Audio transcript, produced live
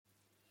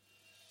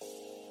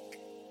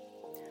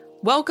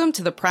Welcome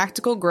to the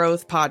Practical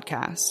Growth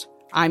Podcast.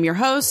 I'm your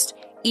host,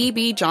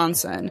 E.B.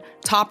 Johnson,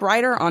 top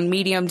writer on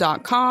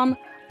Medium.com,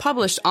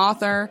 published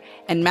author,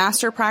 and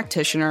master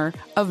practitioner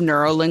of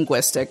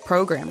neuro-linguistic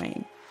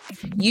programming.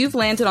 You've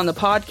landed on the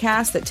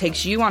podcast that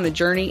takes you on a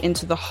journey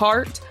into the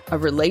heart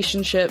of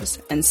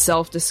relationships and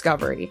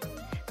self-discovery.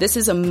 This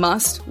is a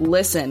must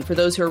listen for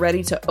those who are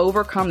ready to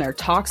overcome their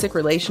toxic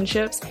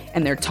relationships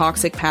and their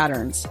toxic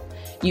patterns.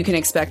 You can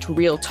expect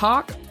real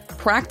talk,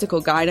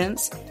 practical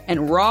guidance,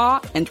 and raw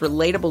and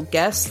relatable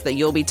guests that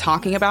you'll be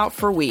talking about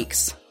for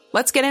weeks.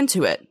 Let's get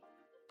into it.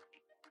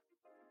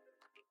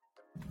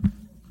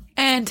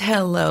 And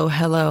hello.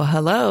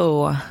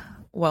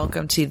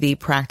 Welcome to the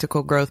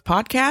Practical Growth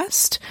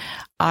Podcast.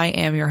 I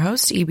am your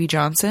host, E.B.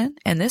 Johnson,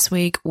 and this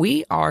week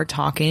we are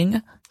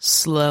talking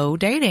slow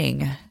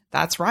dating.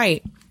 That's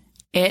right.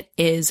 It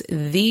is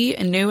the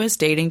newest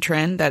dating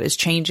trend that is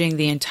changing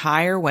the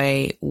entire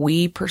way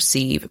we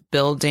perceive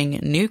building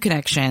new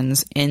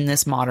connections in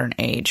this modern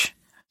age.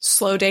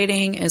 Slow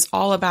dating is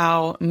all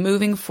about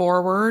moving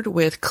forward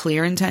with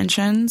clear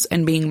intentions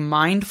and being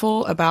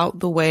mindful about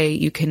the way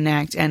you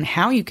connect and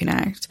how you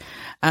connect.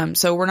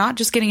 So we're not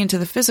just getting into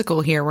the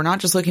physical here. We're not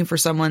just looking for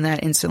someone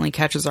that instantly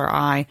catches our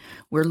eye.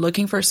 We're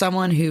looking for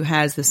someone who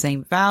has the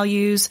same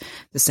values,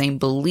 the same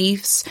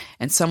beliefs,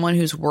 and someone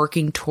who's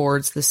working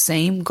towards the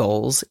same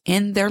goals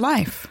in their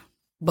life.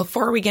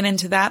 Before we get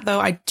into that, though,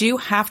 I do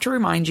have to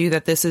remind you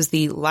that this is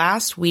the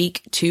last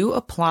week to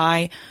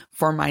apply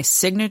for my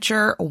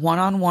signature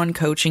one-on-one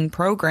coaching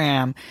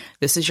program.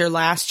 This is your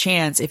last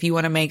chance if you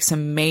want to make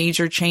some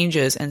major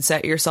changes and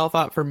set yourself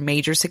up for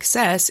major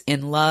success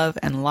in love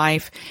and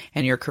life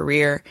and your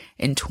career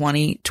in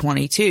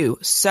 2022.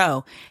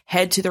 So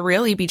head to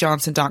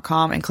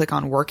therealebjohnson.com and click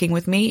on working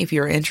with me if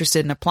you're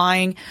interested in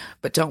applying.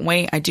 But don't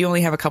wait. I do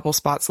only have a couple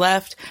spots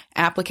left.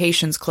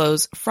 Applications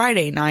close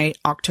Friday night,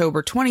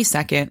 October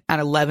 22nd at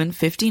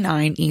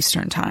 11:59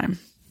 Eastern Time.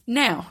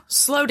 Now,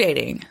 slow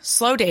dating.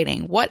 Slow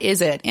dating. What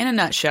is it in a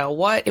nutshell?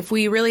 What, if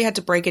we really had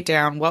to break it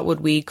down, what would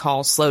we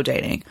call slow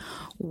dating?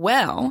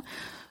 Well,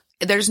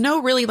 there's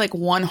no really like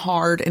one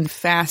hard and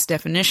fast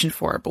definition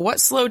for it. But what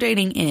slow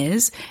dating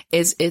is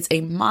it's a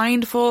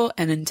mindful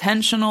and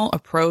intentional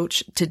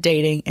approach to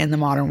dating in the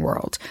modern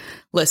world.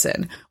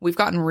 Listen, we've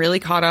gotten really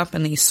caught up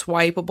in the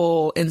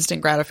swipeable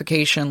instant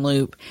gratification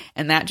loop,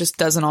 and that just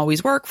doesn't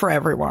always work for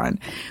everyone.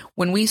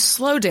 When we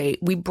slow date,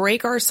 we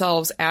break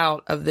ourselves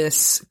out of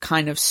this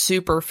kind of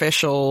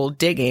superficial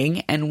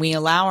digging, and we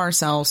allow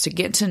ourselves to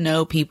get to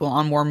know people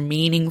on more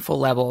meaningful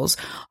levels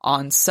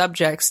on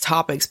subjects,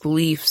 topics,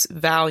 beliefs,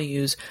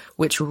 values,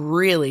 which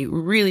really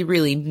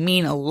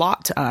mean a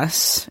lot to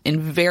us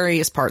in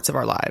various parts of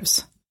our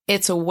lives.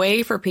 It's a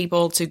way for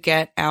people to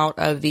get out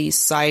of these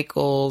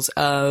cycles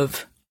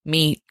of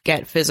meet,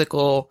 get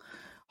physical,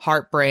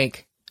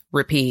 heartbreak,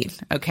 repeat.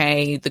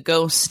 Okay. The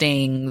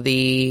ghosting,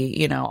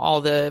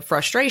 all the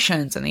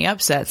frustrations and the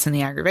upsets and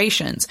the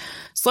aggravations.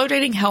 Slow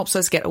dating helps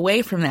us get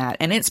away from that.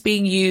 And it's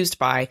being used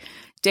by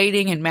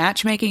dating and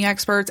matchmaking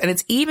experts. And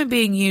it's even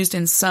being used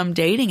in some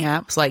dating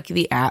apps like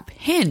the app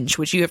Hinge,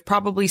 which you have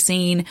probably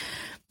seen.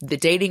 The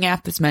dating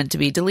app that's meant to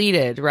be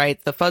deleted, right?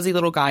 The fuzzy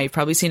little guy. You've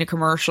probably seen a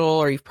commercial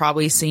or you've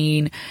probably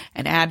seen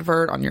an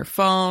advert on your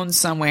phone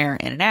somewhere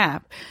in an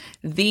app.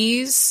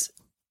 These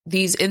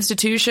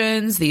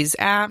institutions, these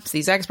apps,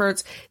 these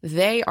experts,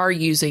 they are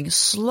using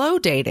slow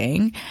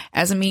dating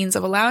as a means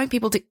of allowing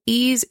people to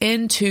ease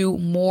into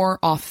more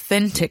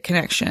authentic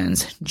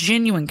connections,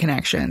 genuine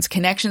connections,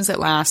 connections that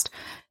last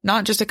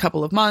not just a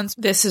couple of months.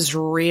 This is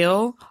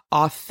real,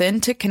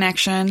 authentic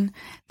connection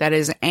that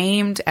is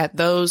aimed at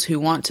those who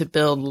want to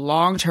build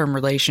long-term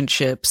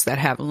relationships that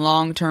have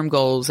long-term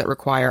goals that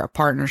require a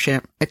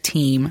partnership, a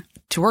team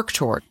to work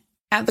toward.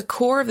 At the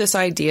core of this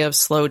idea of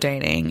slow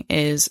dating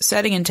is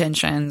setting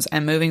intentions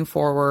and moving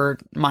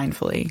forward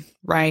mindfully,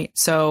 right?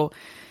 So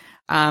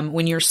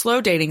when you're slow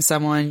dating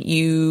someone,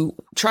 you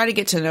try to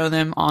get to know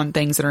them on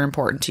things that are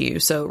important to you.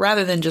 So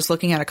rather than just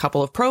looking at a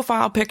couple of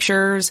profile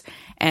pictures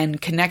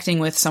and connecting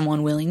with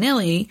someone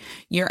willy-nilly,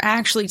 you're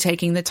actually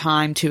taking the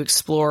time to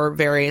explore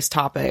various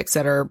topics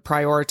that are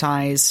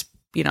prioritized,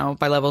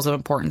 by levels of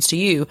importance to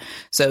you.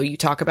 So you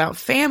talk about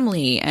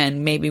family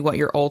and maybe what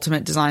your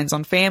ultimate designs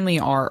on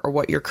family are, or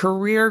what your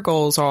career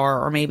goals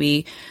are, or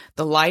maybe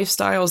the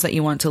lifestyles that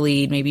you want to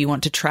lead. Maybe you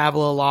want to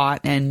travel a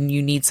lot and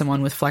you need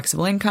someone with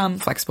flexible income,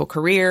 flexible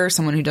career,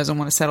 someone who doesn't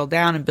want to settle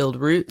down and build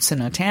roots in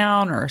a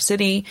town or a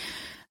city.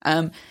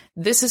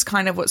 This is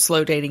kind of what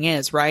slow dating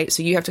is, right?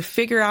 So you have to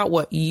figure out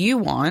what you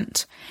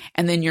want,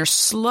 and then you're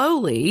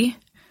slowly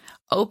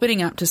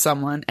opening up to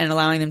someone and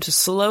allowing them to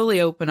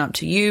slowly open up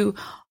to you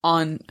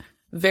on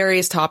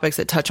various topics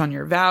that touch on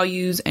your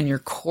values and your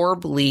core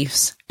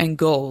beliefs and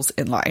goals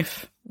in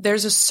life.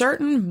 There's a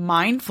certain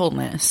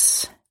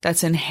mindfulness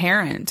that's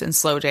inherent in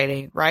slow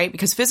dating, right?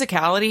 Because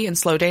physicality and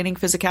slow dating,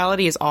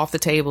 physicality is off the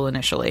table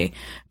initially.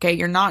 Okay.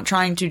 You're not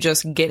trying to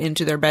just get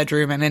into their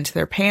bedroom and into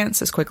their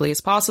pants as quickly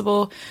as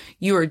possible.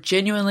 You are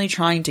genuinely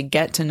trying to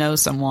get to know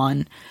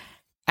someone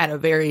at a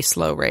very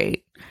slow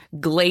rate,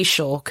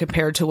 glacial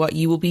compared to what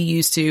you will be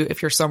used to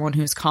if you're someone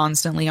who's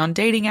constantly on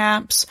dating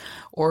apps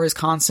or is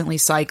constantly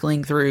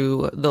cycling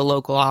through the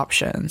local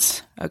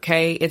options.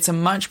 Okay. It's a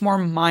much more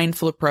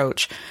mindful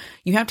approach.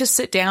 You have to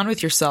sit down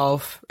with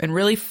yourself and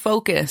really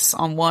focus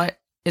on what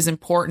is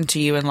important to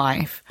you in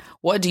life.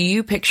 What do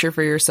you picture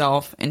for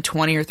yourself in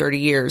 20 or 30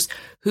 years?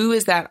 Who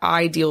is that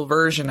ideal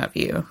version of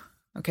you?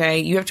 Okay.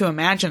 You have to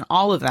imagine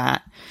all of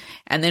that.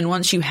 And then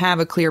once you have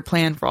a clear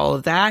plan for all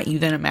of that, you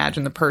then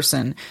imagine the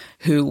person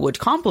who would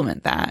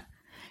complement that.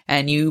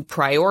 And you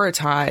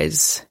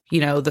prioritize,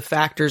 the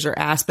factors or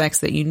aspects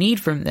that you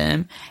need from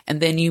them. And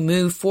then you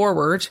move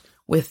forward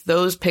with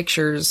those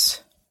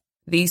pictures,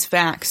 these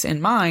facts in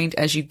mind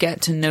as you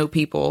get to know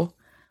people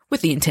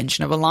with the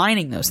intention of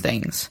aligning those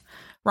things,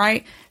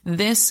 right?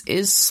 This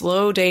is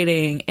slow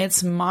dating.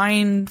 It's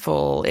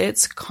mindful.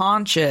 It's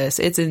conscious.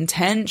 It's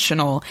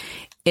intentional.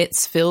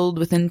 It's filled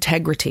with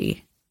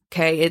integrity.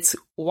 Okay, it's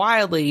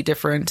wildly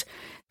different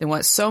than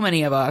what so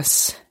many of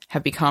us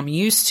have become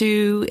used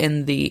to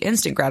in the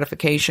instant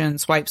gratification,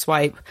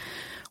 swipe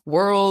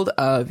world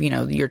of,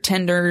 your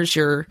Tinders,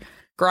 your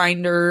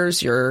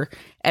Grinders, your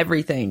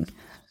everything.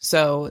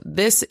 So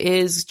this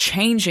is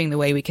changing the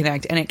way we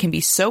connect, and it can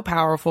be so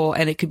powerful,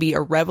 and it could be a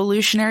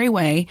revolutionary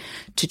way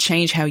to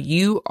change how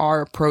you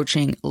are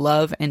approaching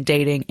love and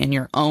dating in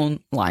your own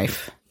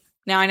life.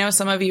 Now, I know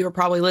some of you are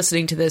probably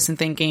listening to this and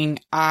thinking,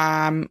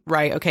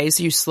 right, okay,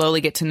 so you slowly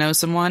get to know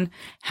someone.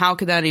 How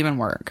could that even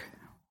work?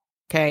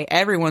 Okay,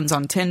 everyone's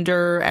on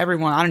Tinder. I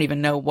don't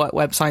even know what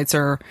websites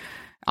are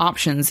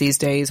options these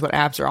days, what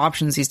apps are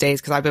options these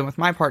days, because I've been with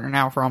my partner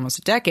now for almost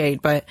a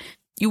decade, but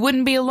you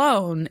wouldn't be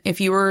alone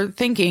if you were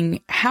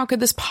thinking, how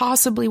could this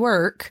possibly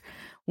work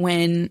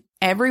when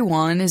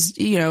everyone is,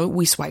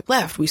 we swipe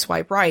left, we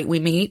swipe right, we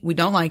meet, we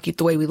don't like it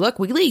the way we look,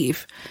 we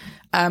leave.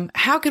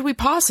 How could we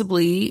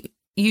possibly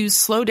use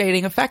slow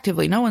dating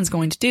effectively? No one's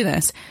going to do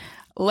this.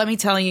 Let me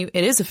tell you,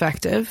 it is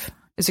effective.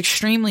 It's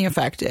extremely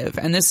effective.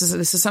 And this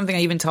is something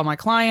I even tell my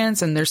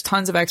clients, and there's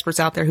tons of experts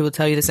out there who will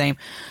tell you the same.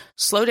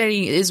 Slow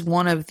dating is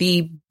one of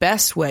the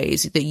best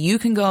ways that you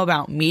can go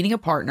about meeting a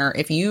partner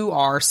if you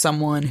are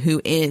someone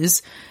who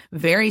is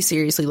very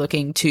seriously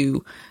looking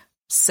to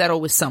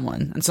settle with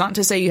someone. It's not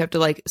to say you have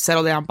to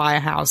settle down, buy a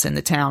house in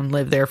the town,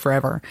 live there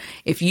forever.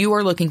 If you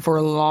are looking for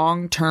a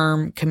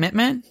long-term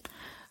commitment,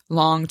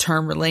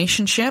 long-term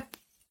relationship,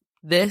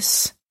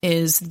 this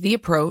is the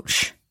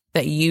approach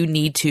that you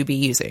need to be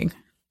using.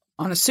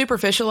 On a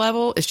superficial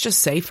level, it's just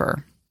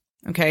safer.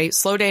 Okay.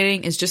 Slow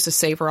dating is just a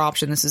safer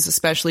option. This is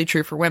especially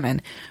true for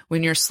women.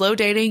 When you're slow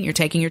dating, you're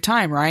taking your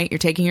time, right? You're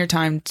taking your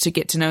time to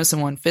get to know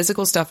someone.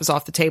 Physical stuff is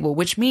off the table,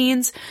 which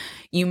means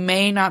you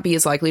may not be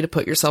as likely to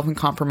put yourself in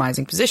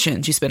compromising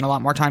positions. You spend a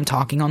lot more time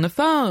talking on the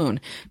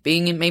phone,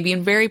 being maybe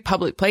in very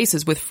public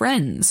places with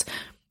friends.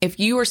 If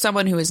you are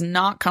someone who is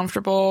not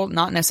comfortable,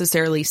 not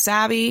necessarily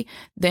savvy,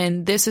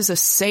 then this is a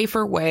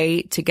safer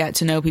way to get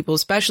to know people,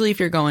 especially if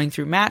you're going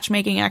through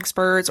matchmaking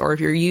experts or if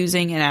you're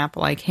using an app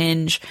like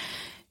Hinge.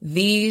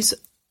 These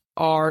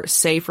are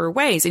safer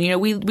ways. And,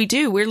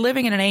 we're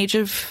living in an age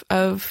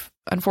of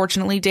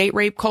unfortunately date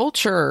rape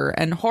culture,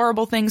 and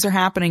horrible things are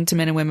happening to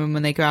men and women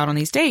when they go out on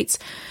these dates.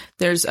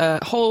 There's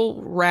a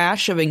whole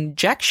rash of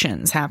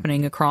injections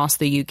happening across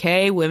the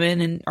UK.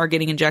 Women are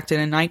getting injected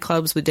in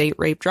nightclubs with date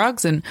rape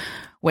drugs and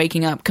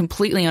waking up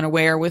completely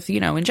unaware with,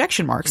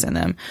 injection marks in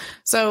them.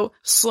 So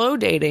slow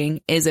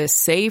dating is a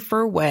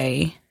safer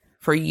way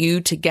for you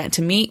to get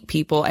to meet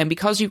people. And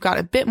because you've got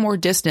a bit more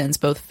distance,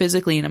 both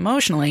physically and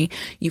emotionally,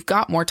 you've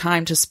got more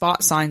time to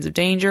spot signs of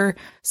danger,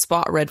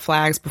 spot red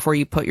flags before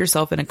you put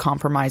yourself in a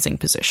compromising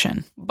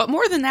position. But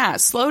more than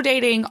that, slow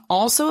dating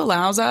also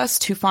allows us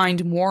to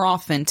find more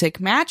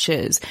authentic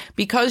matches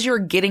because you're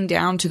getting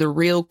down to the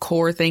real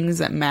core things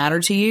that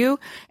matter to you,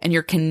 and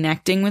you're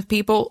connecting with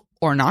people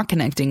or not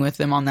connecting with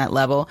them on that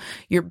level.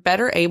 You're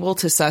better able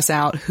to suss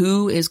out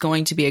who is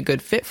going to be a good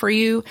fit for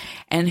you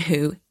and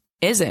who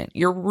isn't.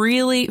 You're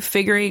really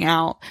figuring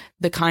out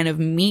the kind of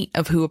meat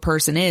of who a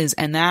person is,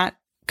 and that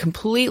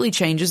completely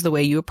changes the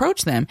way you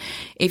approach them.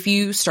 If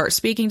you start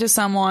speaking to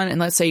someone, and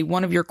let's say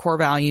one of your core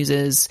values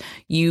is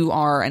you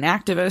are an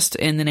activist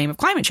in the name of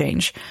climate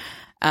change,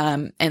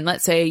 and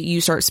let's say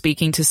you start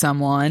speaking to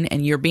someone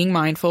and you're being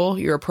mindful,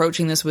 you're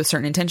approaching this with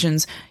certain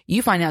intentions,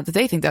 you find out that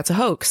they think that's a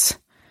hoax.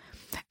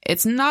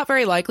 It's not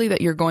very likely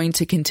that you're going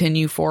to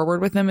continue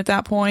forward with them at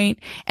that point.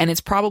 And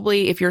it's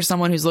probably, if you're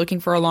someone who's looking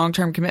for a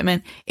long-term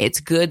commitment, it's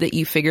good that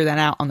you figure that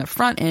out on the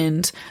front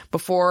end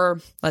before,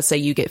 let's say,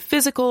 you get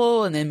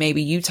physical, and then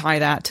maybe you tie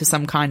that to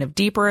some kind of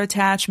deeper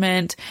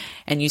attachment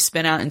and you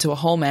spin out into a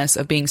whole mess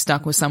of being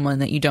stuck with someone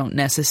that you don't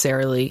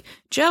necessarily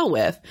gel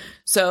with.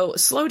 So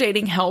slow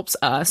dating helps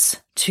us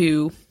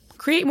to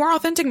create more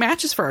authentic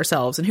matches for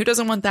ourselves. And who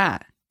doesn't want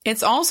that?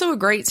 It's also a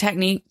great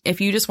technique if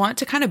you just want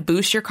to kind of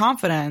boost your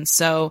confidence.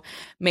 So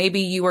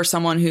maybe you are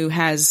someone who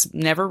has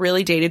never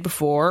really dated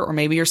before, or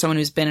maybe you're someone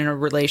who's been in a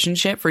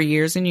relationship for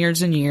years and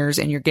years and years,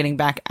 and you're getting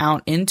back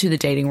out into the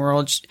dating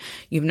world.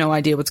 You have no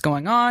idea what's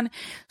going on.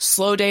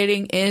 Slow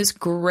dating is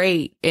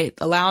great. It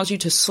allows you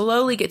to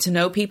slowly get to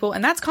know people,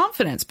 and that's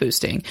confidence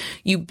boosting.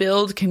 You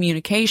build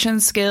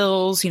communication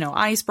skills,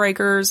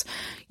 icebreakers.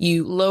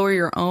 You lower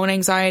your own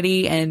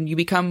anxiety, and you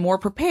become more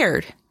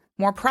prepared,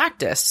 more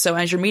practiced. So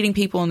as you're meeting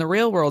people in the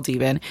real world,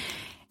 even,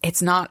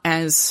 it's not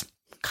as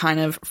kind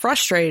of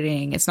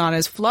frustrating. It's not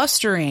as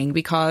flustering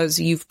because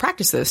you've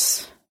practiced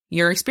this.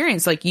 You're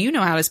experienced, like you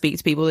know how to speak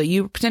to people that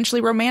you're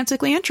potentially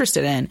romantically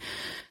interested in.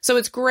 So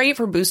it's great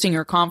for boosting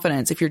your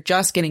confidence if you're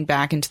just getting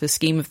back into the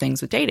scheme of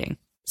things with dating.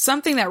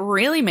 Something that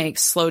really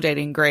makes slow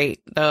dating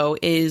great, though,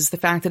 is the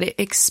fact that it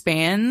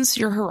expands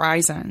your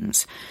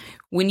horizons.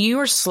 When you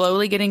are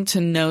slowly getting to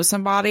know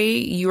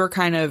somebody,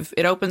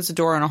 it opens the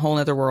door on a whole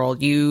other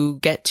world. You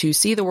get to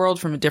see the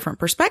world from a different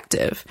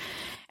perspective.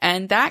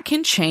 And that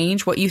can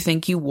change what you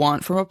think you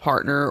want from a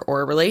partner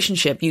or a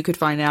relationship. You could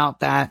find out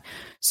that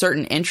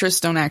certain interests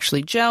don't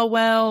actually gel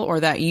well,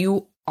 or that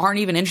you aren't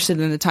even interested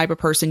in the type of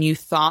person you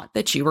thought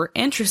that you were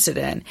interested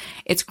in.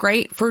 It's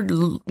great for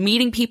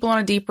meeting people on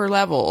a deeper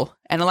level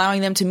and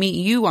allowing them to meet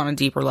you on a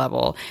deeper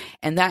level.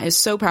 And that is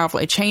so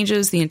powerful. It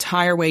changes the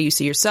entire way you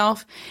see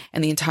yourself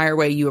and the entire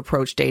way you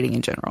approach dating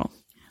in general.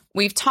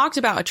 We've talked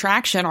about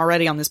attraction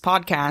already on this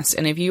podcast.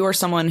 And if you are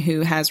someone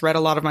who has read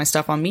a lot of my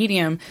stuff on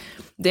Medium,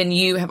 then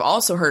you have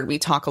also heard me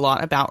talk a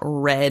lot about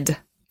red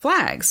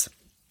flags.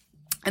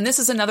 And this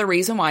is another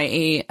reason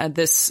why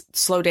this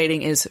slow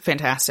dating is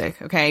fantastic,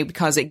 okay?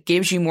 Because it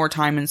gives you more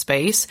time and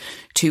space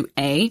to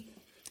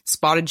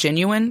spot a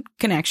genuine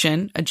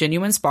connection, a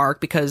genuine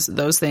spark, because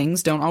those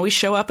things don't always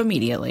show up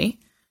immediately.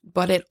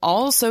 But it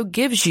also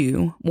gives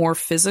you more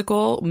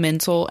physical,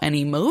 mental, and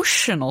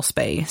emotional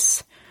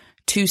space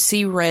to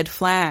see red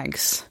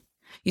flags.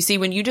 You see,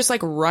 when you just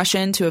rush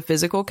into a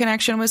physical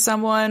connection with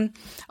someone,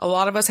 a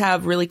lot of us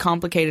have really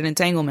complicated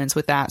entanglements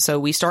with that. So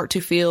we start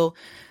to feel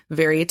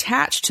very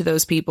attached to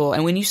those people.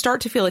 And when you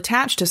start to feel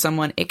attached to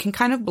someone, it can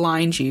kind of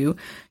blind you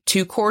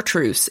to core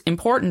truths,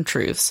 important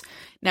truths.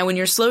 Now, when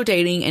you're slow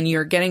dating and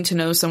you're getting to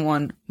know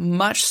someone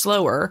much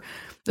slower,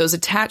 those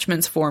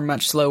attachments form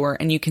much slower,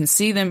 and you can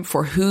see them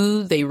for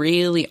who they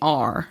really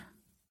are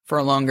for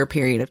a longer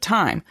period of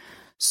time.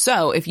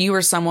 So if you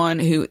are someone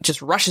who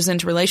just rushes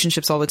into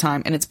relationships all the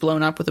time and it's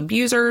blown up with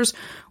abusers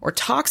or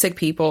toxic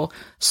people,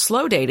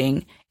 slow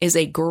dating is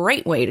a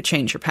great way to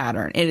change your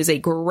pattern. It is a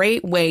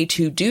great way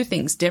to do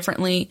things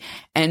differently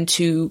and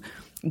to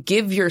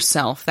give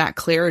yourself that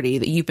clarity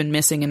that you've been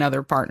missing in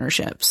other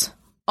partnerships.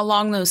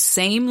 Along those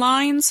same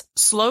lines,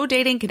 slow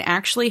dating can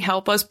actually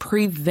help us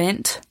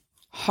prevent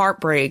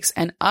heartbreaks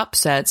and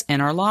upsets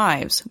in our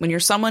lives. When you're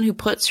someone who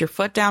puts your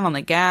foot down on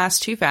the gas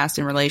too fast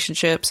in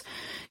relationships,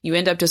 you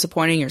end up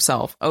disappointing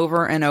yourself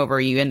over and over.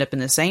 You end up in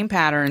the same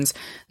patterns,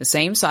 the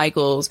same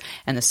cycles,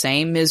 and the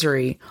same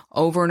misery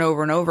over and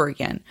over and over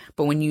again.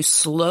 But when you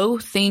slow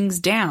things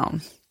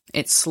down,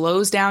 it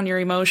slows down your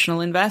emotional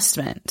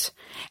investment,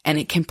 and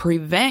it can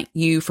prevent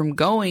you from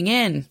going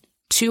in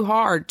too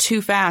hard,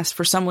 too fast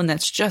for someone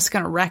that's just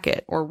going to wreck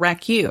it or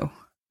wreck you,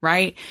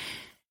 right?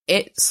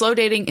 Slow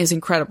dating is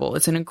incredible.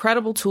 It's an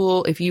incredible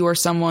tool if you are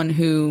someone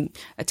who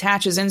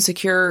attaches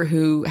insecure,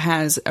 who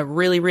has a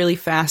really, really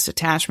fast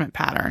attachment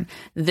pattern.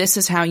 This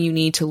is how you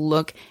need to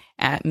look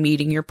at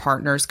meeting your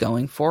partners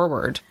going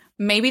forward.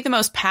 Maybe the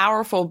most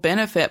powerful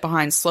benefit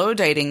behind slow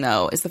dating,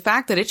 though, is the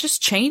fact that it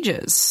just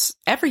changes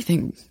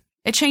everything.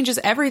 It changes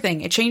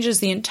everything. It changes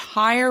the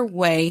entire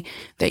way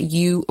that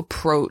you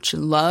approach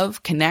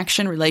love,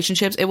 connection,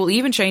 relationships. It will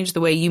even change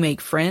the way you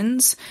make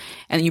friends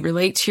and you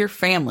relate to your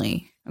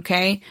family.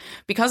 Okay?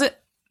 Because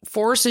it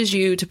forces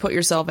you to put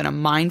yourself in a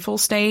mindful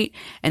state,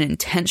 an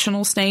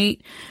intentional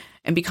state.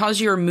 And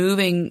because you're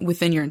moving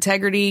within your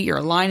integrity, you're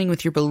aligning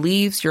with your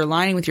beliefs, you're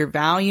aligning with your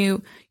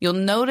value, you'll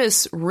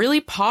notice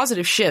really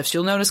positive shifts.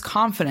 You'll notice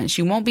confidence.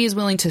 You won't be as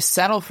willing to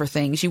settle for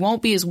things. You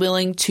won't be as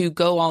willing to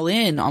go all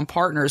in on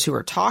partners who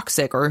are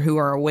toxic or who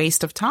are a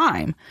waste of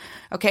time.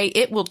 Okay?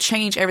 It will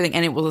change everything,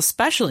 and it will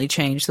especially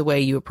change the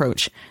way you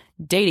approach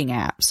dating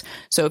apps.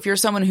 So if you're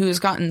someone who has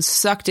gotten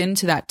sucked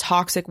into that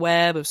toxic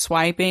web of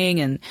swiping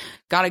and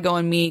gotta go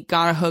and meet,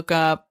 gotta hook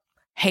up,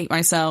 hate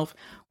myself,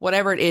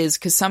 whatever it is,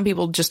 because some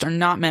people just are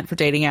not meant for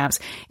dating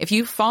apps. If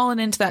you've fallen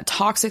into that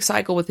toxic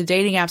cycle with the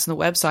dating apps and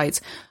the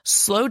websites,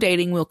 slow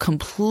dating will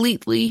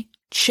completely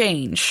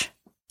change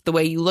the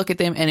way you look at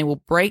them, and it will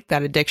break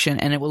that addiction,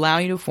 and it will allow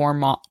you to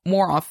form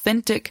more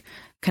authentic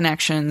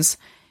connections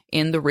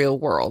in the real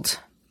world.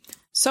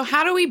 So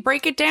how do we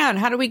break it down?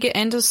 How do we get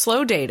into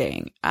slow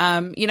dating?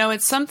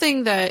 It's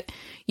something that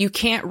you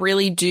can't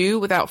really do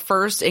without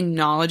first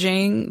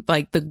acknowledging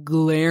the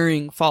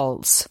glaring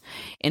faults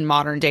in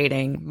modern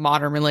dating,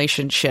 modern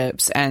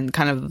relationships, and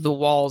kind of the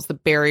walls, the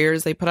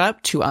barriers they put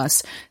up to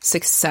us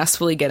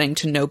successfully getting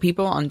to know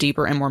people on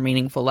deeper and more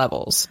meaningful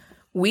levels.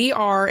 We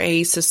are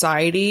a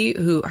society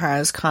who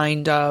has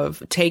kind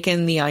of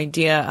taken the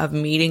idea of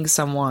meeting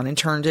someone and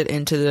turned it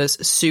into this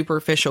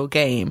superficial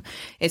game.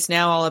 It's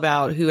now all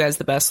about who has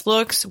the best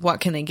looks, what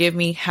can they give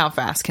me, how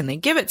fast can they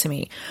give it to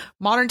me.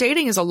 Modern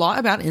dating is a lot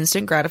about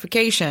instant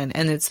gratification,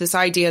 and it's this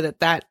idea that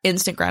that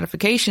instant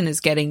gratification is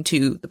getting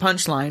to the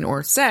punchline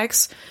or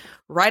sex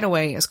right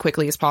away as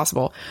quickly as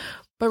possible.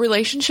 But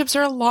relationships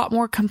are a lot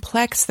more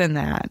complex than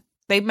that.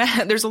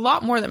 There's a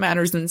lot more that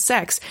matters than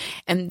sex.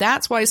 And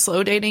that's why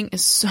slow dating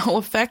is so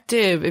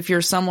effective if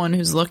you're someone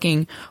who's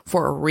looking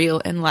for a real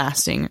and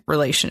lasting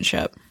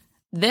relationship.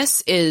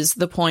 This is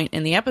the point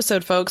in the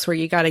episode, folks, where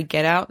you got to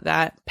get out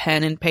that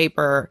pen and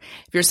paper.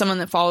 If you're someone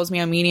that follows me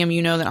on Medium,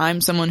 you know that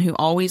I'm someone who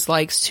always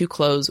likes to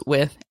close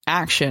with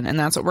action. And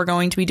that's what we're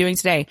going to be doing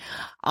today.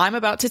 I'm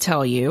about to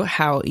tell you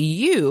how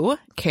you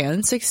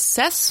can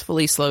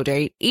successfully slow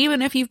date,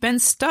 even if you've been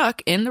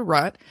stuck in the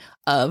rut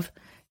of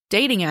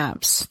dating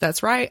apps.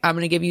 That's right. I'm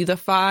going to give you the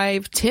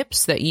 5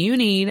 tips that you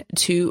need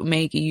to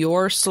make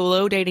your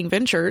slow dating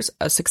ventures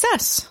a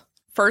success.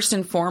 First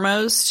and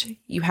foremost,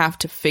 you have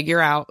to figure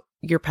out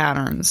your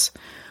patterns.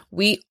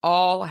 We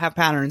all have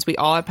patterns. We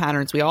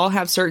all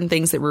have certain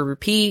things that we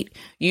repeat.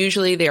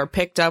 Usually they are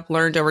picked up,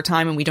 learned over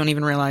time, and we don't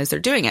even realize they're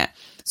doing it.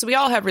 So we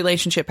all have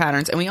relationship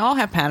patterns, and we all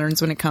have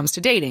patterns when it comes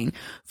to dating.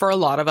 For a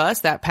lot of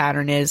us, that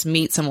pattern is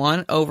meet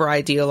someone,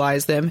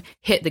 over-idealize them,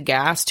 hit the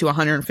gas to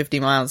 150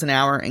 miles an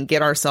hour, and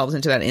get ourselves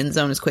into that end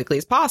zone as quickly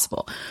as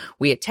possible.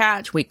 We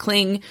attach, we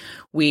cling,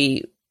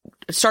 we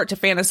start to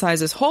fantasize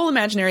this whole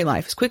imaginary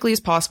life as quickly as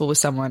possible with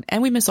someone,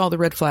 and we miss all the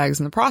red flags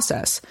in the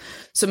process.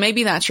 So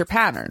maybe that's your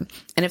pattern.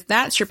 And if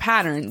that's your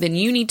pattern, then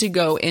you need to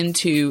go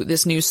into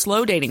this new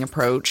slow dating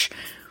approach.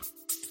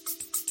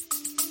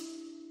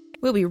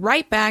 We'll be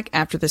right back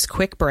after this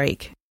quick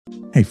break.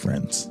 Hey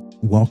friends,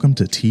 welcome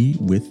to Tea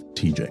with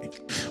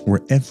TJ,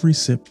 where every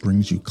sip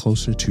brings you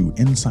closer to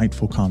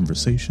insightful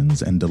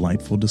conversations and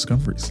delightful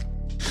discoveries.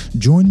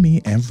 Join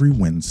me every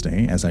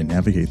Wednesday as I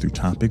navigate through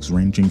topics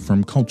ranging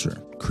from culture,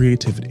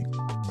 creativity,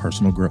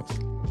 personal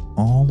growth,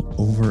 all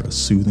over a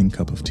soothing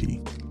cup of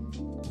tea.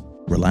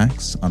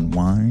 Relax,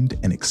 unwind,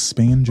 and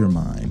expand your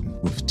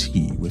mind with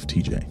Tea with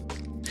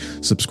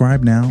TJ.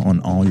 Subscribe now on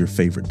all your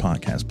favorite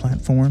podcast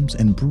platforms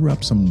and brew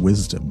up some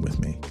wisdom with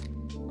me.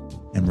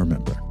 And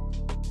remember,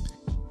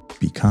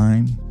 be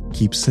kind,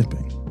 keep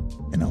sipping,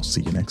 and I'll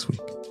see you next week.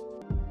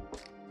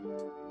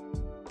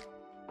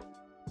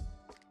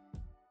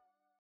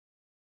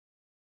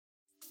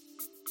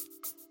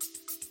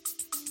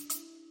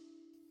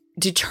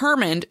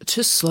 Determined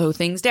to slow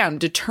things down,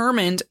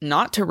 determined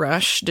not to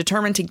rush,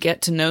 determined to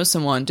get to know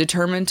someone,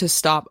 determined to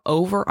stop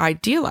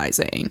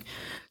over-idealizing.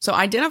 So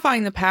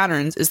identifying the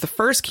patterns is the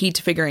first key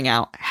to figuring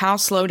out how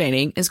slow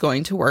dating is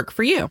going to work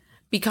for you.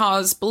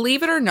 Because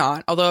believe it or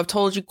not, although I've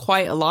told you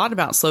quite a lot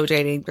about slow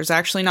dating, there's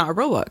actually not a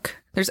rule book.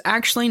 There's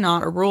actually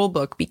not a rule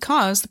book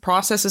because the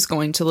process is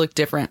going to look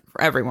different for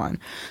everyone.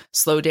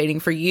 Slow dating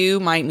for you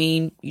might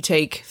mean you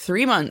take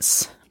 3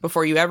 months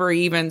before you ever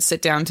even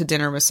sit down to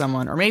dinner with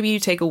someone. Or maybe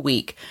you take a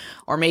week,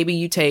 or maybe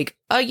you take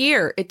a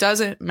year. It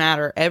doesn't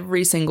matter.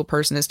 Every single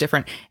person is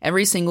different.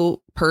 Every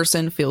single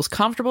person feels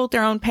comfortable at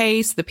their own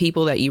pace. The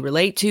people that you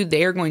relate to,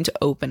 they're going to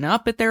open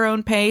up at their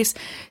own pace.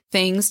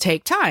 Things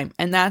take time,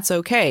 and that's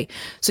okay.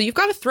 So you've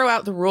got to throw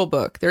out the rule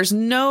book. There's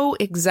no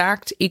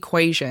exact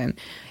equation.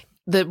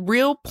 The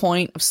real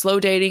point of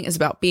slow dating is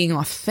about being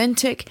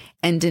authentic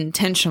and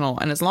intentional.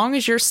 And as long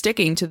as you're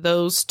sticking to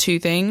those 2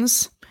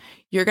 things,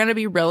 you're going to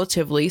be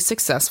relatively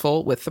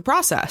successful with the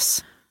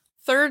process.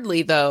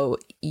 Thirdly, though,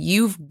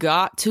 you've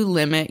got to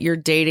limit your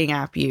dating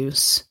app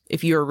use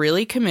if you're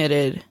really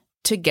committed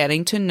to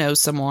getting to know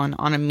someone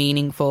on a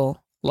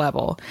meaningful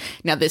level.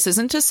 Now, this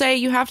isn't to say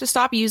you have to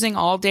stop using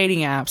all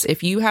dating apps.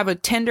 If you have a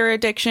Tinder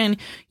addiction,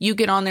 you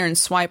get on there and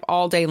swipe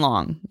all day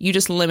long. You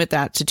just limit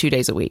that to 2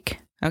 days a week.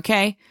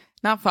 Okay?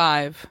 Not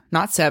 5,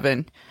 not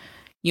 7.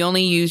 You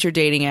only use your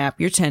dating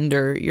app, your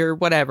Tinder, your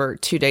whatever,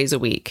 2 days a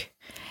week.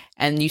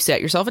 And you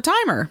set yourself a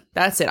timer.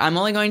 That's it. I'm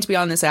only going to be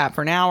on this app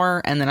for an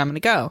hour, and then I'm going to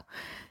go.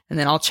 And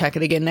then I'll check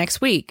it again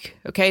next week.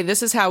 Okay,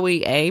 this is how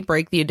we,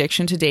 break the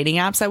addiction to dating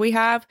apps that we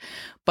have,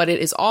 but it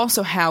is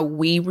also how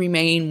we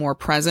remain more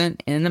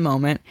present in the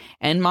moment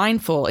and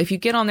mindful. If you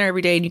get on there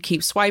every day and you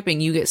keep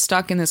swiping, you get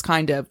stuck in this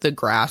kind of the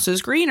grass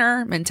is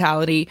greener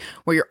mentality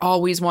where you're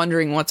always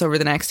wondering what's over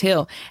the next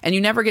hill, and you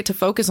never get to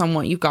focus on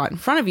what you've got in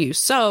front of you.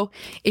 So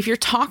if you're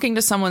talking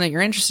to someone that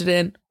you're interested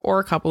in, or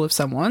a couple of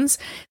someone's,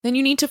 then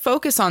you need to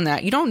focus on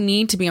that. You don't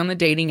need to be on the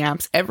dating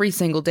apps every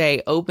single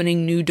day,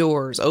 opening new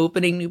doors,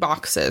 opening new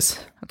boxes.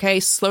 Okay,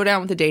 slow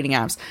down with the dating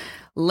apps.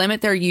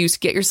 Limit their use,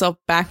 get yourself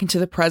back into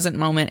the present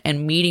moment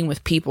and meeting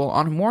with people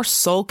on a more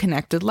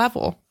soul-connected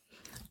level.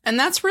 And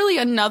that's really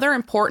another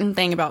important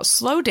thing about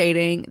slow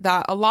dating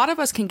that a lot of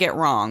us can get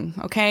wrong,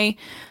 okay?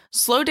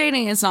 Slow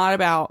dating is not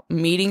about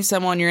meeting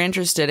someone you're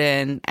interested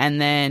in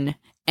and then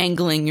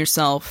angling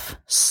yourself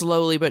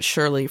slowly but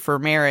surely for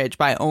marriage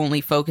by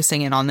only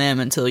focusing in on them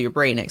until your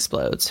brain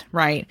explodes,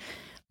 right?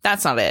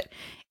 That's not it.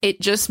 It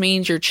just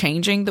means you're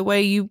changing the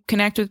way you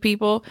connect with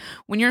people.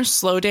 When you're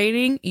slow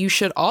dating, you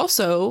should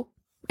also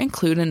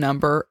include a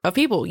number of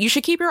people. You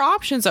should keep your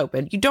options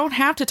open. You don't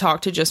have to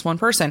talk to just one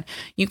person.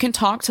 You can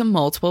talk to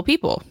multiple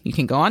people. You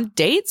can go on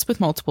dates with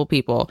multiple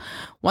people.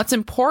 What's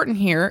important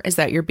here is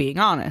that you're being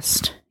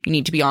honest. You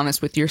need to be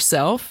honest with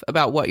yourself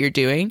about what you're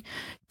doing.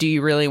 Do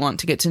you really want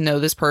to get to know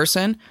this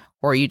person,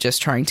 or are you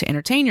just trying to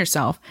entertain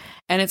yourself?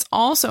 And it's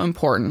also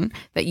important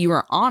that you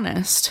are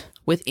honest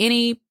with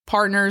any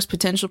partners,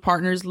 potential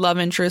partners, love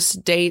interests,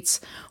 dates,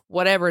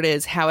 whatever it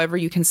is, however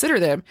you consider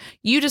them.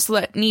 You just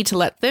need to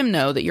let them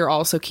know that you're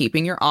also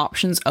keeping your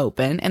options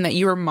open and that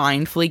you are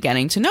mindfully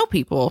getting to know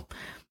people.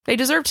 They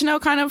deserve to know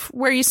kind of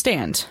where you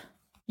stand.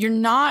 You're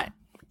not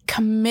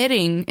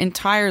committing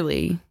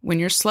entirely when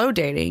you're slow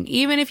dating.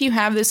 Even if you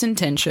have this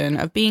intention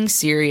of being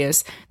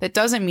serious, that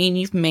doesn't mean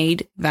you've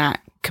made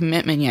that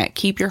commitment yet.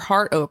 Keep your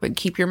heart open.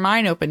 Keep your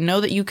mind open.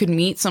 Know that you could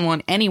meet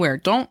someone anywhere.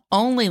 Don't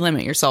only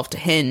limit yourself to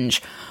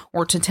Hinge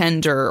or to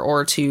Tinder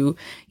or to,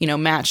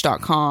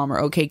 Match.com or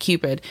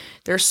OkCupid.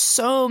 There's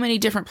so many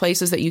different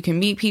places that you can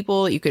meet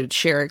people. You could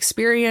share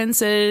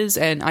experiences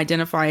and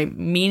identify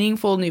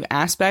meaningful new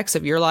aspects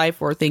of your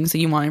life or things that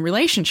you want in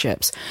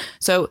relationships.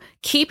 So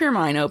keep your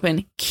mind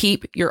open,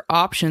 keep your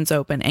options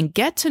open, and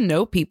get to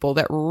know people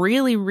that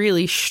really,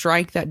 really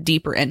strike that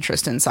deeper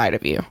interest inside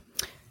of you.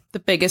 The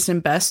biggest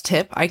and best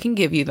tip I can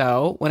give you,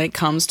 though, when it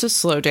comes to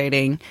slow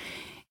dating,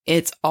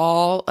 it's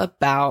all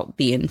about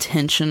the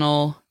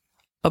intentional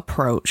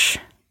approach.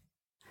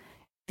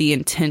 The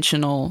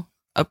intentional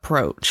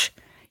approach.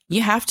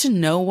 You have to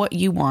know what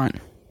you want.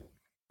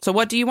 So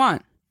what do you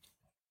want?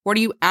 What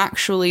are you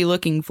actually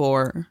looking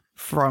for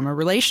from a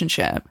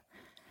relationship?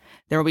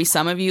 There will be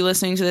some of you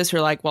listening to this who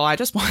are like, well, I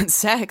just want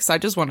sex. I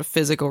just want a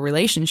physical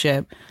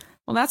relationship.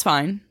 Well, that's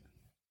fine.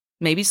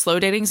 Maybe slow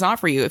dating's not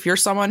for you. If you're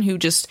someone who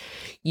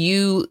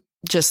you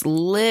just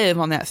live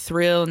on that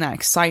thrill and that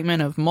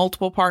excitement of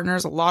multiple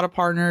partners, a lot of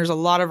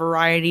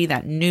variety,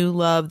 that new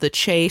love, the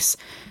chase,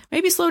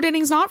 maybe slow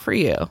dating's not for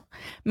you.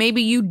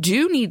 Maybe you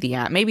do need the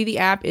app. Maybe the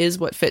app is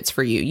what fits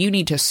for you. You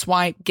need to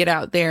swipe, get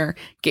out there,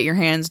 get your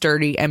hands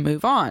dirty, and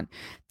move on.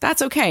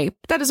 That's okay.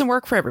 But that doesn't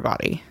work for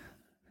everybody.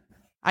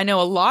 I know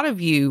a lot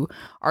of you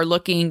are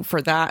looking for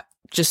that,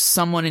 just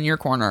someone in your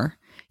corner.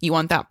 You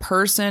want that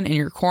person in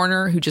your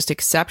corner who just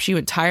accepts you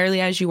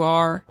entirely as you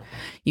are.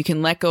 You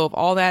can let go of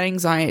all that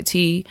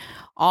anxiety,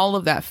 all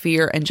of that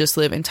fear, and just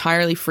live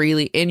entirely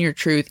freely in your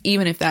truth,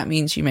 even if that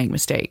means you make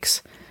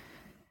mistakes.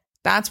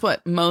 That's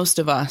what most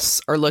of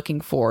us are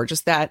looking for,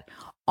 just that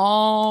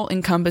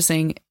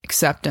all-encompassing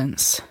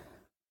acceptance.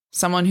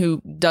 Someone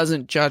who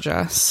doesn't judge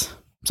us.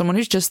 Someone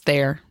who's just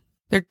there.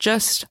 They're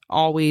just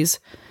always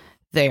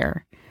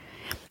there.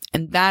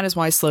 And that is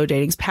why slow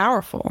dating is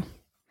powerful.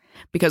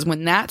 Because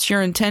when that's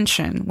your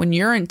intention, when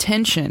your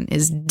intention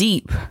is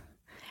deep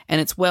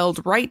and it's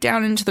welled right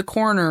down into the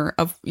corner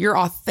of your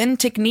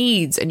authentic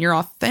needs and your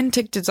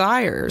authentic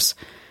desires,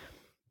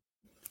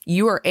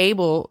 you are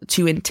able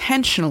to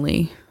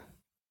intentionally,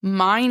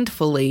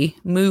 mindfully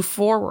move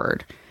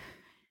forward.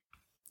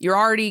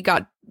 You've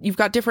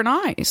got different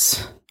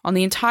eyes on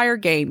the entire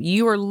game.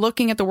 You are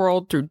looking at the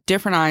world through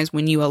different eyes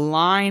when you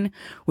align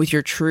with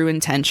your true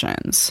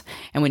intentions.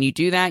 And when you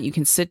do that, you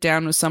can sit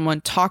down with someone,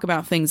 talk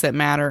about things that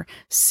matter,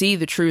 see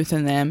the truth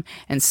in them,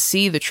 and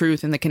see the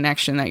truth in the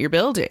connection that you're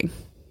building.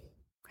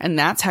 And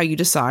that's how you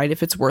decide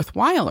if it's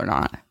worthwhile or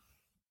not.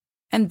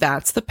 And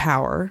that's the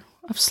power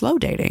of slow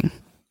dating.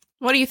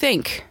 What do you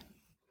think?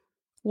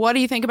 What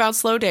do you think about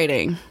slow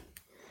dating?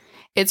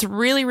 It's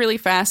really, really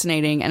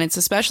fascinating, and it's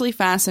especially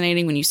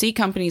fascinating when you see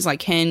companies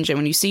like Hinge and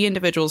when you see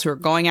individuals who are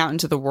going out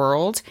into the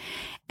world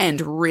and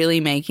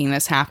really making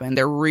this happen.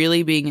 They're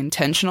really being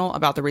intentional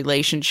about the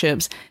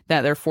relationships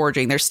that they're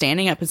forging. They're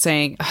standing up and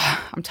saying,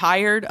 I'm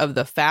tired of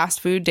the fast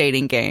food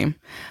dating game.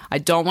 I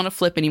don't want to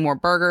flip any more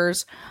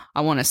burgers. I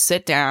want to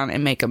sit down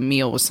and make a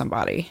meal with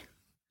somebody.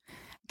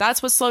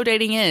 That's what slow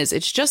dating is.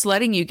 It's just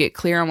letting you get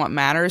clear on what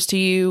matters to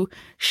you,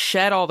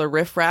 shed all the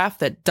riffraff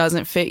that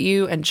doesn't fit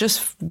you, and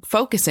just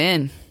focus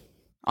in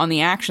on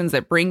the actions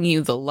that bring you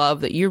the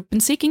love that you've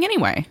been seeking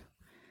anyway.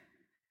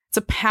 It's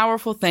a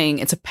powerful thing.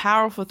 It's a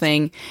powerful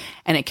thing,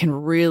 and it can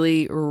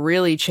really,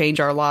 really change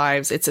our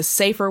lives. It's a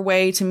safer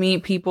way to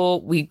meet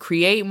people. We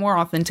create more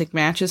authentic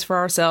matches for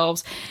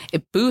ourselves.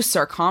 It boosts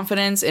our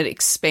confidence. It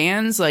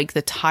expands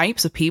the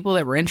types of people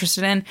that we're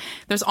interested in.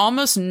 There's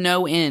almost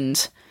no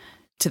end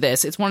to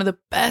this. It's one of the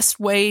best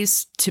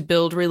ways to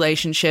build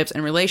relationships,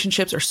 and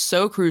relationships are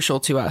so crucial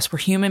to us. We're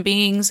human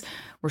beings.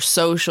 We're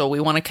social. We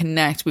want to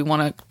connect. We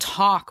want to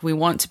talk. We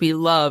want to be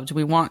loved.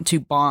 We want to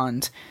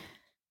bond.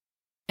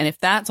 And if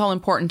that's all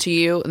important to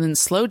you, then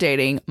slow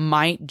dating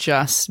might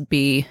just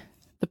be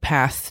the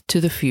path to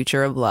the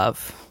future of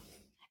love.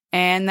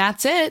 And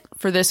that's it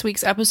for this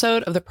week's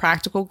episode of the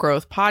Practical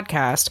Growth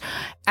Podcast.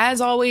 As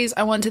always,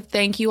 I want to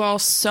thank you all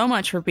so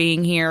much for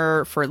being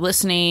here, for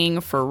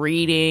listening, for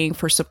reading,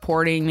 for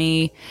supporting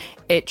me.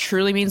 It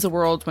truly means the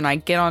world when I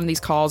get on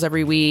these calls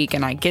every week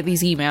and I get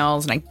these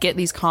emails and I get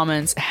these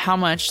comments, how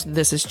much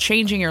this is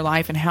changing your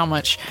life and how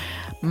much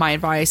my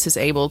advice is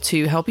able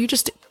to help you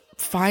just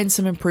find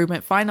some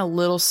improvement, find a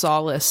little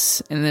solace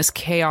in this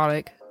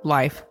chaotic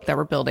life that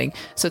we're building.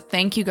 So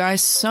thank you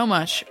guys so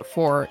much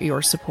for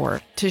your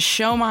support. To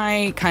show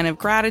my kind of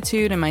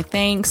gratitude and my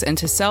thanks and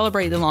to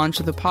celebrate the launch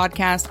of the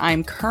podcast,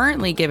 I'm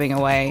currently giving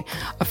away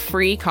a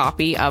free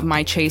copy of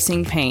my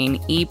Chasing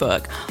Pain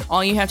ebook.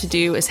 All you have to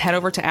do is head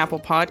over to Apple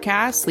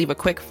Podcasts, leave a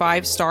quick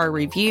 5-star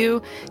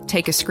review,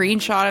 take a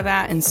screenshot of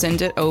that and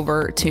send it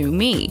over to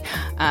me.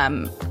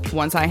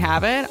 Once I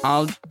have it,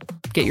 I'll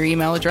get your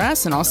email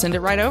address and I'll send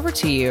it right over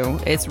to you.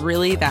 It's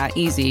really that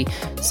easy.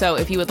 So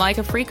if you would like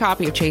a free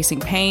copy of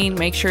Chasing Pain,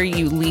 make sure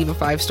you leave a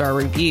 5-star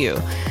review.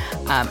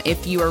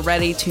 If you are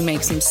ready to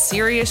make some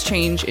serious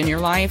change in your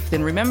life,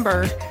 then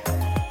remember,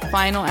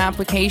 final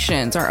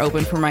applications are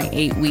open for my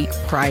 8-week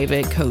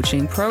private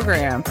coaching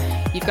program.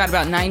 You've got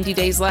about 90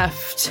 days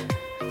left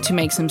to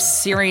make some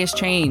serious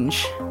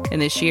change in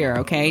this year,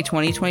 okay?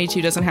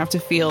 2022 doesn't have to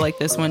feel like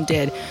this one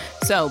did.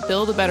 So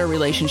build a better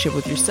relationship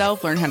with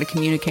yourself, learn how to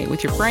communicate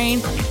with your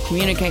brain,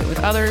 communicate with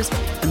others,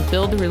 and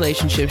build the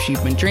relationships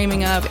you've been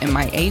dreaming of in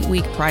my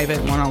 8-week private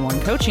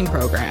one-on-one coaching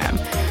program.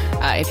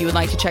 If you would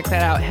like to check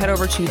that out, head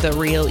over to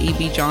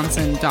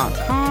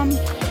therealebjohnson.com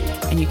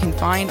and you can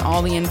find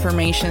all the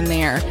information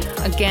there.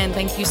 Again,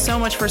 thank you so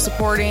much for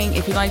supporting.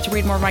 If you'd like to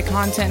read more of my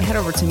content, head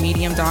over to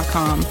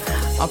medium.com.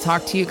 I'll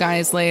talk to you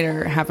guys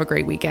later. Have a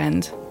great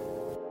weekend.